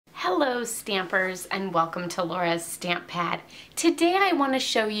Hello Stampers and welcome to Laura's Stamp Pad. Today I want to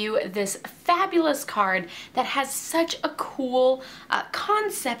show you this fabulous card that has such a cool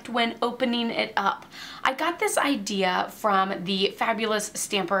concept when opening it up. I got this idea from the fabulous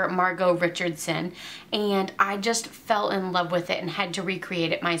stamper Margot Richardson and I just fell in love with it and had to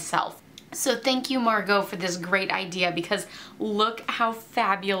recreate it myself. So thank you Margot for this great idea because look how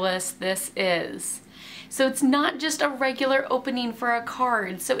fabulous this is. So it's not just a regular opening for a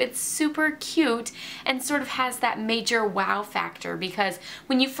card, so it's super cute and sort of has that major wow factor because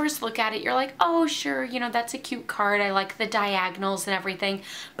when you first look at it, you're like, oh sure, you know, that's a cute card, I like the diagonals and everything,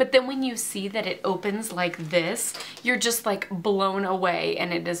 but then when you see that it opens like this, you're just like blown away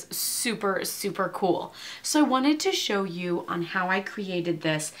and it is super, super cool. So I wanted to show you on how I created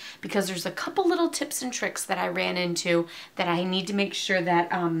this because there's a couple little tips and tricks that I ran into that I need to make sure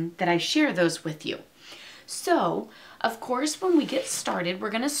that, that I share those with you. So, of course, when we get started, we're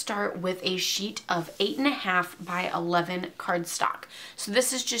going to start with a sheet of 8.5 by 11 cardstock. So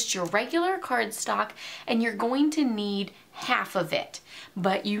this is just your regular cardstock, and you're going to need half of it,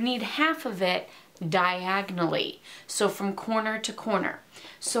 but you need half of it diagonally, so from corner to corner.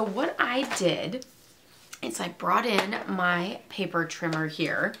 So what I did is I brought in my paper trimmer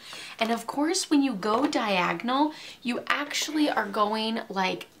here, and of course, when you go diagonal, you actually are going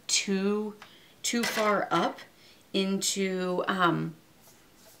like too far up into,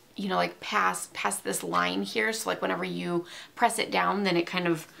 you know, like past this line here. So like whenever you press it down, then it kind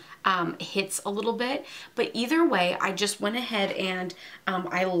of hits a little bit. But either way, I just went ahead and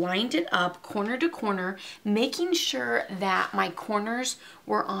I lined it up corner to corner, making sure that my corners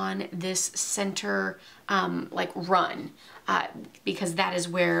were on this center like run. Because that is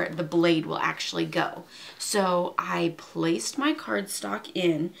where the blade will actually go. So I placed my cardstock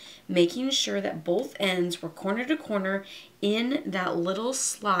in, making sure that both ends were corner to corner in that little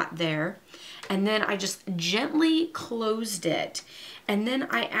slot there. And then I just gently closed it. And then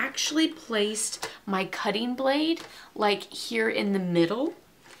I actually placed my cutting blade like here in the middle,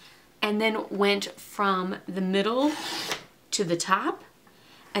 and then went from the middle to the top,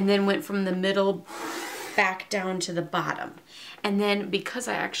 and then went from the middle back down to the bottom. And then because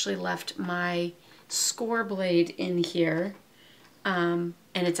I actually left my score blade in here,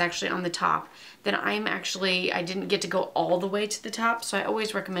 and it's actually on the top, then I didn't get to go all the way to the top, so I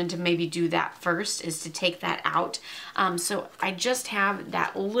always recommend to maybe do that first, is to take that out. So I just have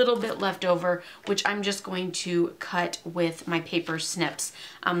that little bit left over, which I'm just going to cut with my paper snips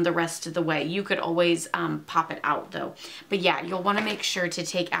the rest of the way. You could always pop it out though. But yeah, you'll want to make sure to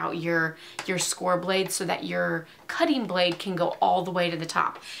take out your score blade so that your cutting blade can go all the way to the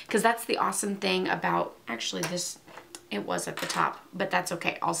top. Because that's the awesome thing about, actually this, it was at the top, but that's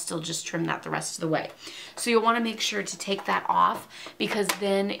okay. I'll still just trim that the rest of the way. So you'll want to make sure to take that off because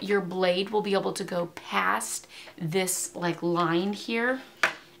then your blade will be able to go past this like line here,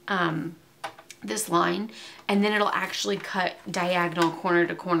 this line, and then it'll actually cut diagonal corner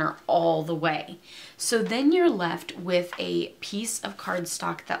to corner all the way. So then you're left with a piece of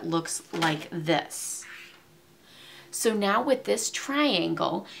cardstock that looks like this. So now with this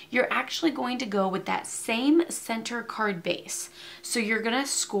triangle, you're actually going to go with that same center card base. So you're gonna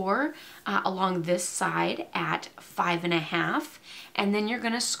score along this side at 5.5, and then you're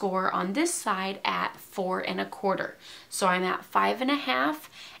gonna score on this side at 4 1/4. So I'm at 5.5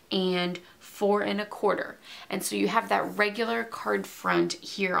 and 4 1/4. And so you have that regular card front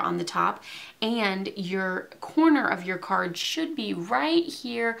here on the top, and your corner of your card should be right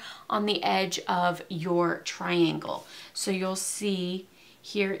here on the edge of your triangle. So you'll see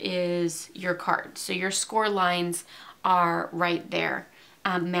here is your card. So your score lines are right there,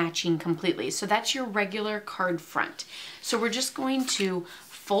 matching completely. So that's your regular card front. So we're just going to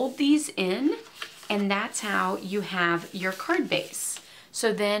fold these in, and that's how you have your card base.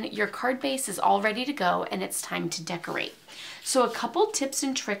 So then your card base is all ready to go and it's time to decorate. So a couple tips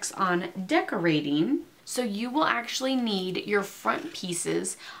and tricks on decorating. So you will actually need your front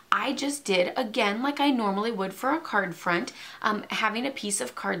pieces. I just did, again, like I normally would for a card front, having a piece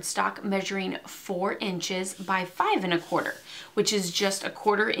of cardstock measuring 4 inches by 5 1/4, which is just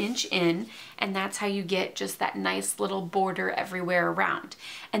 1/4 inch in, and that's how you get just that nice little border everywhere around.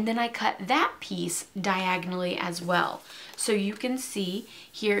 And then I cut that piece diagonally as well. So you can see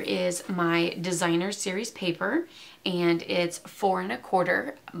here is my designer series paper, and it's 4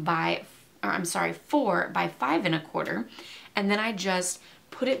 1/4 by 4 by 5 1/4, and then I just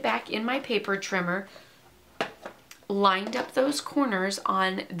put it back in my paper trimmer, lined up those corners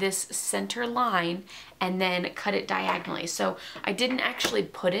on this center line, and then cut it diagonally. So I didn't actually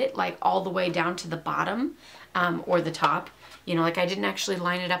put it like all the way down to the bottom or the top. You know, like I didn't actually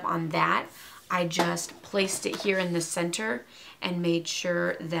line it up on that. I just placed it here in the center and made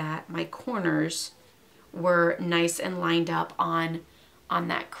sure that my corners were nice and lined up on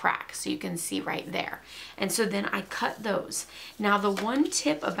that crack, so you can see right there. And so then I cut those. Now the one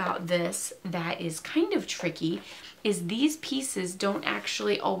tip about this that is kind of tricky is these pieces don't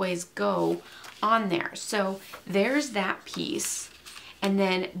actually always go on there. So there's that piece, and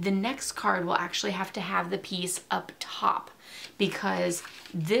then the next card will actually have to have the piece up top because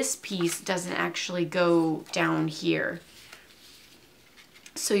this piece doesn't actually go down here.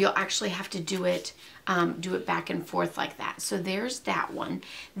 So you'll actually have to do it back and forth like that. So there's that one.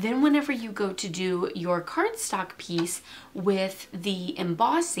 Then whenever you go to do your cardstock piece with the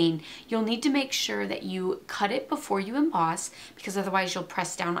embossing, you'll need to make sure that you cut it before you emboss, because otherwise you'll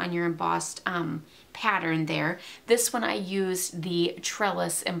press down on your embossed pattern there. This one I used the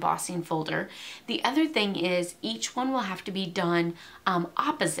trellis embossing folder. The other thing is each one will have to be done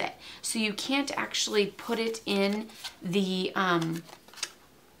opposite. So you can't actually put it in the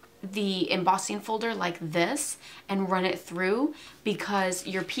embossing folder like this and run it through, because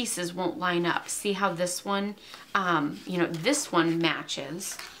your pieces won't line up. See how this one, you know, this one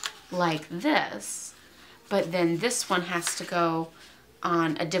matches like this, but then this one has to go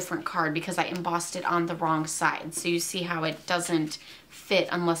on a different card because I embossed it on the wrong side. So you see how it doesn't fit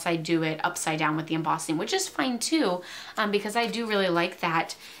unless I do it upside down with the embossing, which is fine too, because I do really like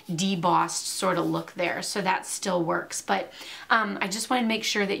that debossed sort of look there, so that still works. But I just wanted to make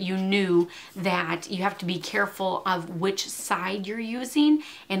sure that you knew that you have to be careful of which side you're using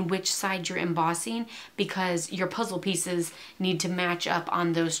and which side you're embossing, because your puzzle pieces need to match up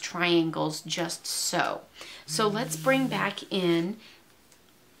on those triangles just so. So let's bring back in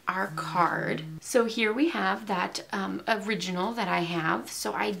our card. So here we have that original that I have.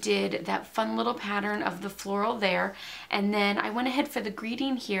 So I did that fun little pattern of the floral there, and then I went ahead for the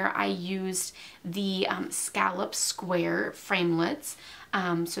greeting here. I used the scallop square framelits.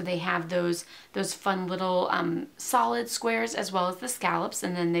 So they have those fun little solid squares as well as the scallops,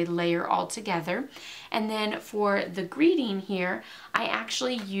 and then they layer all together. And then for the greeting here, I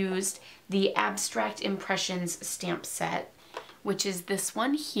actually used the Abstract Impressions stamp set, which is this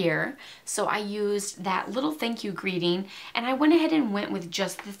one here. So I used that little thank you greeting, and I went ahead and went with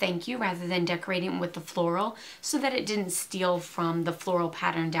just the thank you rather than decorating with the floral, so that it didn't steal from the floral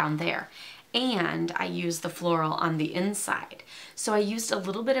pattern down there. And I used the floral on the inside. So I used a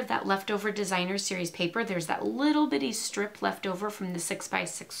little bit of that leftover Designer Series paper. There's that little bitty strip left over from the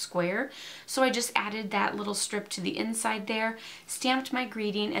 6x6 square. So I just added that little strip to the inside there, stamped my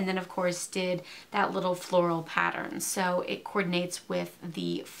greeting, and then of course did that little floral pattern. So it coordinates with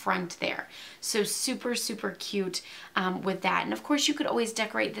the front there. So super, super cute with that. And of course you could always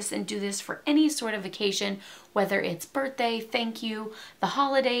decorate this and do this for any sort of occasion, whether it's birthday, thank you, the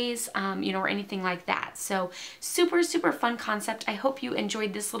holidays, you know, or anything like that. So super, super fun concept. I hope you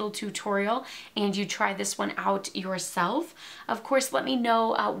enjoyed this little tutorial and you try this one out yourself. Of course, let me know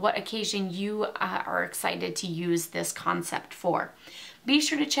what occasion you are excited to use this concept for. Be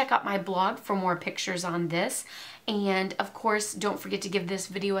sure to check out my blog for more pictures on this. And of course, don't forget to give this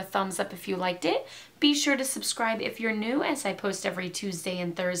video a thumbs up if you liked it. Be sure to subscribe if you're new, as I post every Tuesday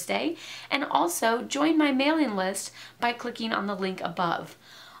and Thursday. And also join my mailing list by clicking on the link above.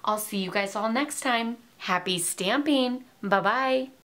 I'll see you guys all next time. Happy stamping! Bye-bye!